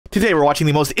Today we're watching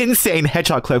the most insane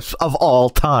hedgehog clips of all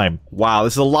time. Wow,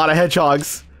 this is a lot of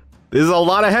hedgehogs. This is a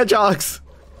lot of hedgehogs.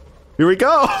 Here we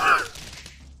go.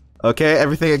 Okay,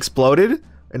 everything exploded.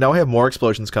 And now we have more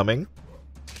explosions coming.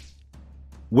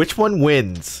 Which one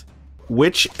wins?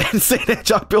 Which insane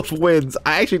hedgehog build wins?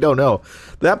 I actually don't know.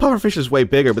 That pufferfish is way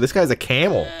bigger, but this guy's a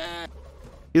camel.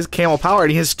 He has camel power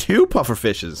and he has 2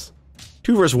 pufferfishes.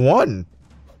 2 versus 1.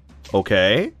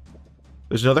 Okay.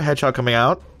 There's another hedgehog coming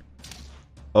out.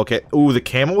 Okay. Ooh, the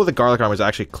camel with the garlic armor is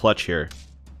actually clutch here.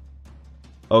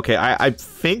 Okay, I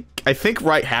think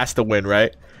right has to win,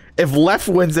 right? If left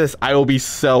wins this, I will be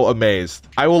so amazed.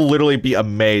 I will literally be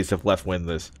amazed if left wins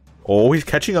this. Oh, he's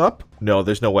catching up? No,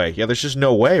 there's no way. Yeah, there's just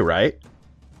no way, right?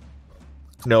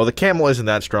 No, the camel isn't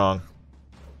that strong.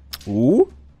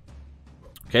 Ooh.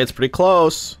 Okay, it's pretty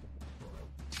close.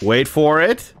 Wait for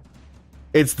it.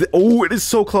 It's the... Oh, it is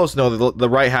so close. No, the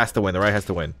right has to win. The right has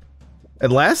to win.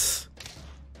 Unless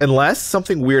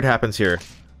something weird happens here.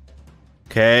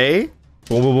 Okay.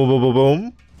 Boom, boom, boom, boom, boom,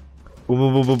 boom. Boom,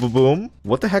 boom, boom, boom, boom, boom.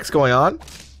 What the heck's going on?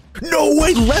 No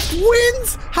way, left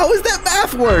wins? How does that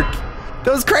math work?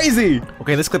 That was crazy.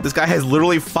 Okay, in this clip, this guy has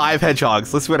literally 5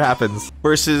 hedgehogs. Let's see what happens.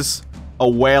 Versus a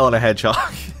whale and a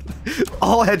hedgehog.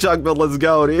 All hedgehog build, let's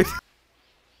go, dude.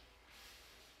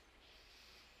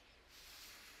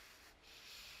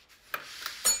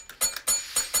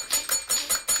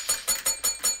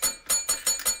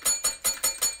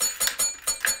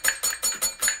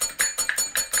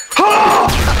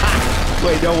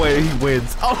 Wait, no way, he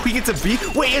wins. Oh, he gets a B.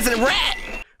 Wait, is it a rat?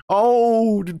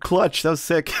 Oh, dude, clutch. That was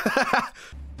sick.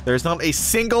 There's not a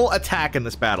single attack in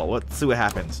this battle. Let's see what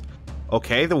happens.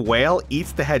 Okay, the whale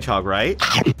eats the hedgehog, right?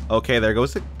 Okay, there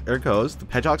goes. There it goes. The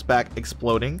hedgehog's back,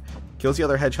 exploding. Kills the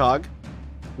other hedgehog.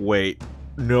 Wait,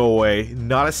 no way.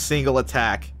 Not a single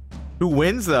attack. Who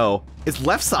wins, though? It's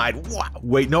left side. What?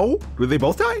 Wait, no? Did they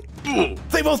both die?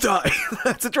 They both die.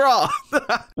 That's a draw.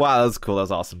 Wow, that was cool. That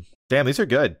was awesome. Damn, these are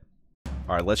good.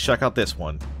 All right, let's check out this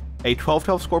one. A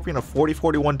 12-12 scorpion, a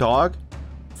 40-41 dog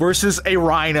versus a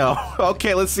rhino.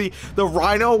 Okay, let's see. The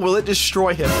rhino, will it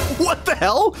destroy him? What the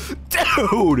hell?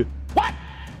 Dude! What?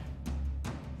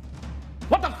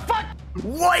 What the fuck?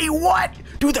 Wait, what?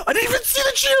 Dude, I didn't even see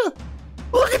the cheetah!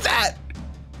 Look at that!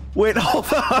 Wait, hold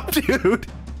up, dude.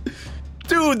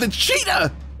 Dude, the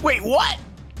cheetah! Wait, what?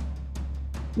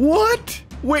 What?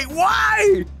 Wait,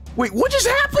 why? Wait, what just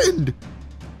happened?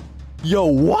 Yo,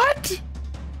 what?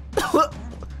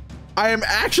 I am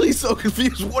actually so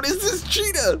confused. What is this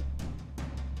cheetah?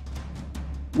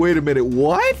 Wait a minute,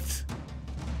 what?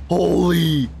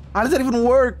 Holy, how does that even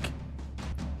work?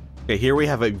 Okay, here we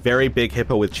have a very big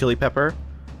hippo with chili pepper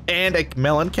and a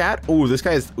melon cat. Ooh, this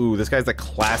guy's the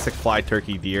classic fly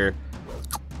turkey deer.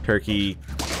 Turkey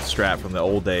strap from the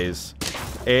old days.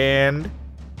 And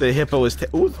the hippo is,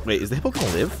 ooh, wait, is the hippo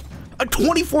gonna live? A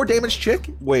 24 damage chick?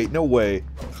 Wait, no way.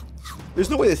 There's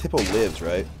no way this hippo lives,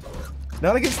 right?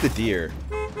 Not against the deer.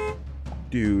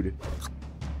 Dude.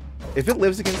 If it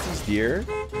lives against these deer,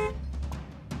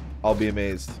 I'll be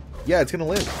amazed. Yeah, it's gonna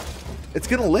live. It's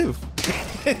gonna live.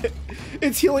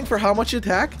 It's healing for how much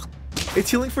attack?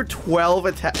 It's healing for 12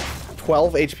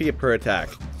 HP per attack.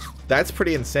 That's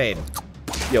pretty insane.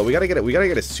 Yo, we gotta get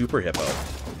a super hippo.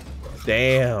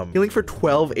 Damn. Healing for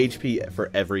 12 HP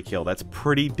for every kill. That's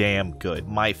pretty damn good.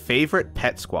 My favorite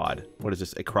pet squad. What is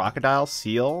this? A crocodile?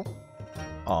 Seal?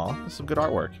 Aw, that's some good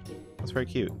artwork. That's very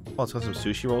cute. Oh, it's got some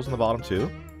sushi rolls on the bottom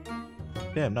too.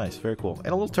 Damn, nice. Very cool. And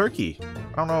a little turkey.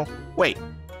 I don't know. Wait.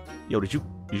 Yo, did you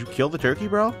kill the turkey,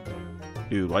 bro?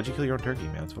 Dude, why'd you kill your own turkey,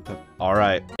 man? That's fucked up. All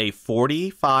right. A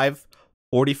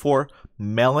 45-44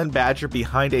 melon badger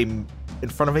behind in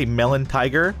front of a melon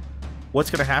tiger.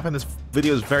 What's gonna happen? This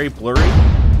video is very blurry.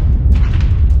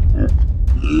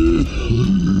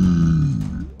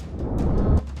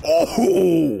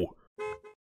 Oh!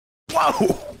 Whoa!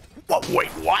 Whoa! Wait,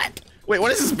 what? Wait,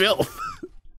 what is this build?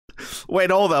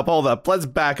 Wait, hold up. Let's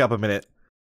back up a minute.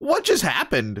 What just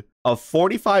happened? A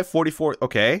 45-44.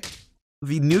 Okay.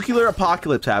 The nuclear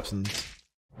apocalypse happens.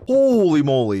 Holy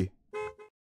moly!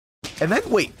 And then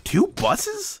wait, 2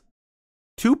 buses?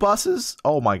 2 buses?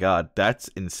 Oh my god, that's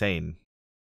insane.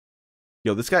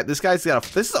 Yo, this guy's got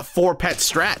this is a 4-pet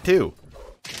strat too.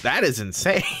 That is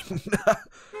insane.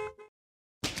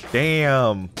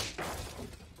 Damn.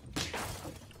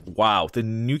 Wow, the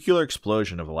nuclear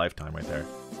explosion of a lifetime right there.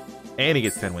 And he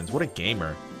gets 10 wins. What a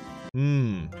gamer.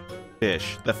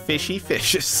 Fish. The fishy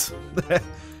fishes.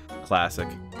 Classic.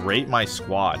 Rate my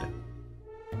squad.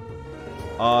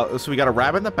 So we got a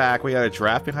rabbit in the back, we got a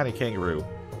giraffe behind a kangaroo.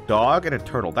 Dog and a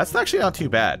turtle. That's actually not too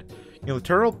bad. You know, the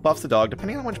turtle buffs the dog.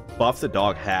 Depending on how much buff the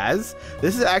dog has,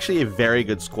 this is actually a very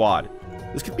good squad.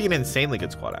 This could be an insanely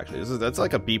good squad, actually. That's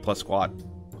like a B+ squad,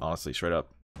 honestly, straight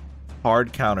up.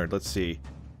 Hard countered. Let's see.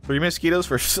 3 mosquitoes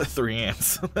for 3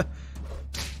 ants.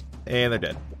 And they're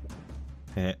dead.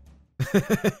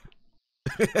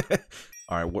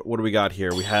 Alright, what do we got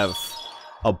here? We have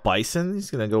a bison. He's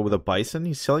gonna go with a bison.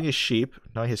 He's selling his sheep.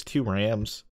 Now he has 2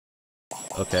 rams.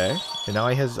 Okay. And now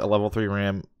he has a level 3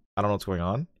 ram. I don't know what's going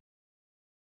on.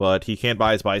 But he can't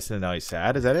buy his bison and now he's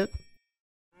sad. Is that it?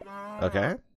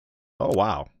 Okay. Oh,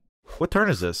 wow. What turn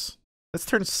is this? It's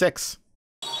turn 6.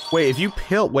 Wait, if you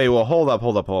pill... Wait, well, hold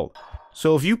up.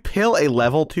 So if you pill a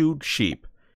level 2 sheep,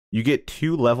 you get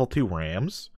 2 level 2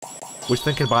 rams, which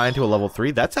then combine into a level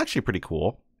 3. That's actually pretty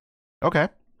cool. Okay.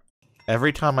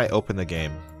 Every time I open the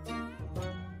game...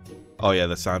 Oh yeah,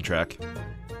 the soundtrack.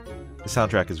 The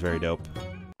soundtrack is very dope.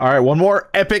 Alright, one more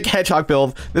epic hedgehog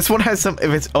build. This one has some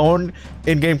of its own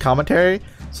in-game commentary.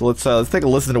 So let's take a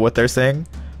listen to what they're saying.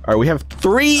 Alright, we have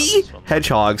 3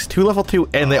 hedgehogs, 2 level 2,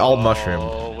 and they all mushroom.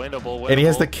 Winnable. And he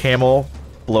has the camel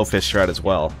blowfish strat as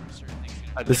well.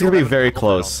 This is gonna be very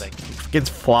close.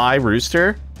 Against fly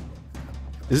rooster.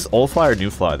 Is this old fly or new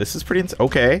fly? This is pretty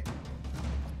okay.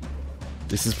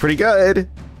 This is pretty good.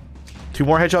 2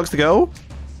 more hedgehogs to go.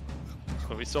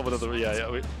 We still have another.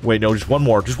 Yeah. Wait, no, just one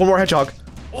more. Just one more hedgehog.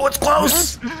 Oh, it's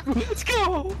close. Let's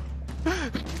go.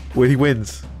 Wait, he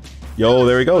wins. Yo,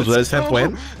 there he goes. Was that his 10th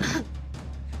win?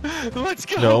 Let's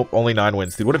go. Nope, only 9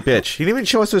 wins, dude. What a bitch. He didn't even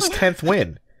show us his 10th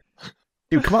win.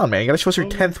 Dude, come on, man. You gotta show us your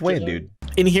 10th win, dude.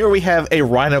 In here we have a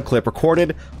rhino clip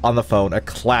recorded on the phone. A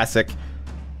classic.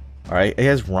 Alright, he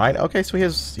has rhino. Okay, so he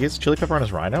has chili pepper on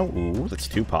his rhino. Ooh, that's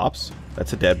 2 pops.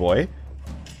 That's a dead boy.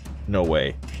 No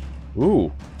way.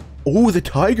 Ooh. Ooh, the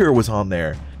tiger was on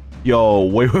there. Yo,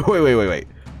 wait.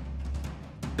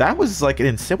 That was like an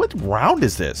insane. What round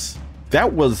is this?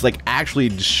 That was like actually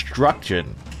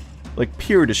destruction. Like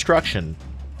pure destruction.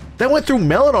 That went through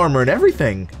melon armor and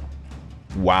everything.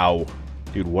 Wow.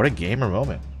 Dude, what a gamer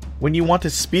moment. When you want to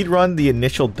speedrun the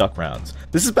initial duck rounds.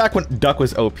 This is back when duck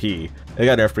was OP. It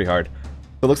got nerfed pretty hard.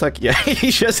 It looks like, yeah, he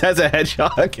just has a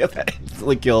hedgehog that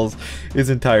instantly kills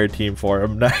his entire team for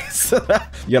him. Nice. You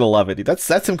gotta love it, dude. That's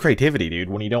some creativity, dude,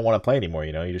 when you don't want to play anymore,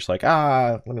 you know? You're just like,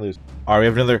 let me lose. All right, we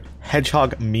have another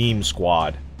hedgehog meme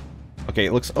squad. Okay,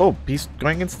 it looks, oh, he's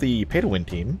going against the pay-to-win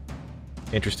team.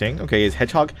 Interesting. Okay, his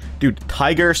hedgehog. Dude,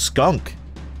 tiger skunk.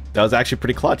 That was actually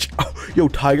pretty clutch. Oh, yo,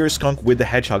 tiger skunk with the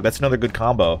hedgehog. That's another good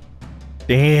combo.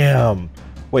 Damn.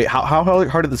 Wait, how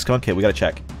hard did the skunk hit? We gotta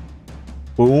check.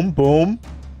 Boom, boom.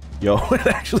 Yo, it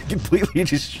actually completely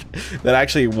just... That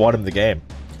actually won him the game.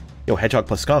 Yo, hedgehog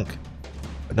plus skunk.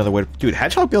 Another way to... Dude,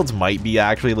 hedgehog builds might be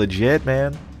actually legit,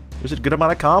 man. There's a good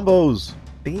amount of combos.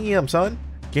 Damn, son.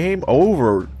 Game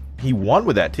over. He won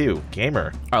with that, too.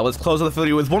 Gamer. All right, let's close out the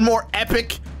video with one more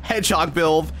epic hedgehog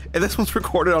build. And this one's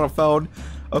recorded on a phone.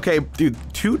 Okay, dude.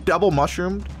 2 double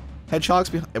mushroomed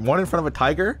hedgehogs. And 1 in front of a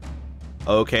tiger.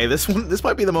 Okay, this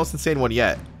might be the most insane one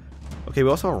yet. Okay,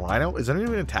 we also have a rhino. Is anyone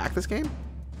going to attack this game?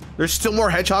 There's still more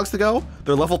hedgehogs to go.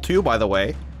 They're level 2, by the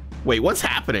way. Wait, what's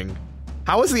happening?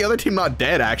 How is the other team not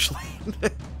dead, actually?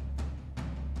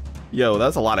 Yo,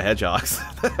 that's a lot of hedgehogs.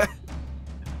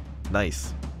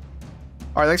 Nice.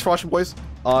 All right, thanks for watching, boys.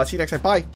 See you next time. Bye.